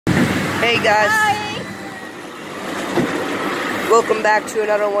Hey guys. Hi. Welcome back to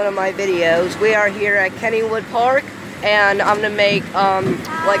another one of my videos. We are here at Kennywood Park, and I'm gonna make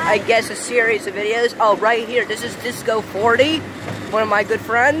I guess a series of videos. Oh, right here, this is Disco 40, one of my good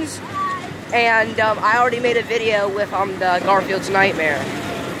friends. And I already made a video with the Garfield's Nightmare.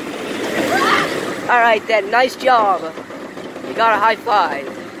 Alright then, nice job. You got a high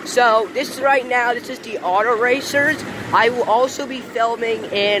five. So this is the auto racers. I will also be filming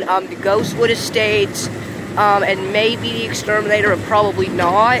in the Ghostwood Estates, and maybe the Exterminator, and probably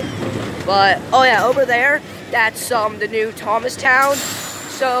not. But oh yeah, over there, that's the new Thomastown.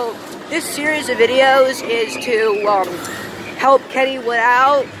 So this series of videos is to help Kennywood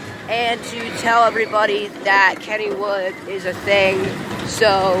out and to tell everybody that Kennywood is a thing.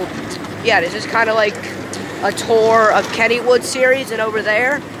 So yeah, this is kind of like a tour of Kennywood series, and over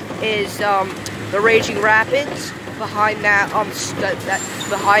there is the Raging Rapids behind that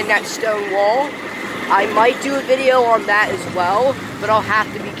behind that stone wall. I might do a video on that as well, but I'll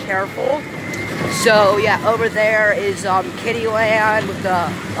have to be careful. So yeah, over there is Kittyland with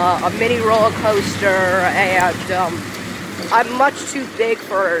a mini roller coaster, and I'm much too big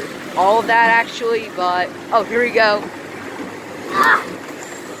for all of that actually. But oh, here we go.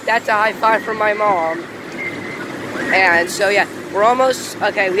 That's a high five from my mom. And so yeah, we're almost,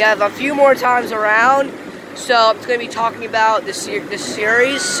 okay, we have a few more times around, so I'm going to be talking about this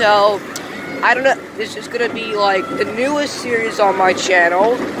series. So I don't know, this is going to be like the newest series on my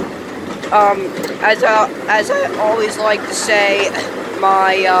channel. As I always like to say,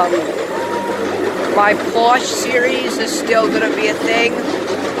 my plush series is still going to be a thing,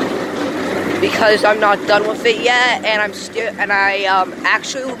 because I'm not done with it yet, and I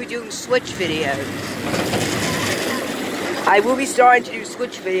actually will be doing Switch videos. I will be starting to do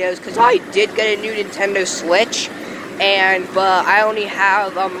Switch videos because I did get a new Nintendo Switch, but I only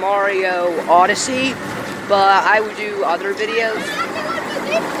have a Mario Odyssey, but I will do other videos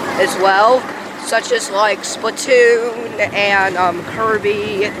as well, such as like Splatoon and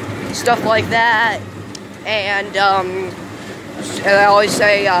Kirby, stuff like that. And I always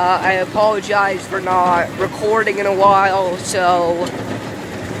say I apologize for not recording in a while. So,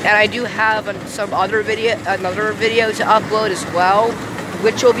 and I do have another video to upload as well,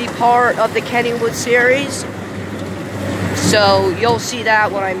 which will be part of the Kennywood series. So you'll see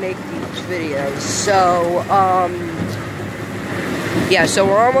that when I make these videos. So yeah, so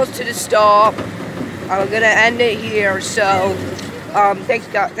we're almost to the stop. I'm gonna end it here. So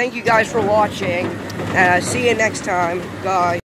thank you guys for watching, and see you next time. Bye.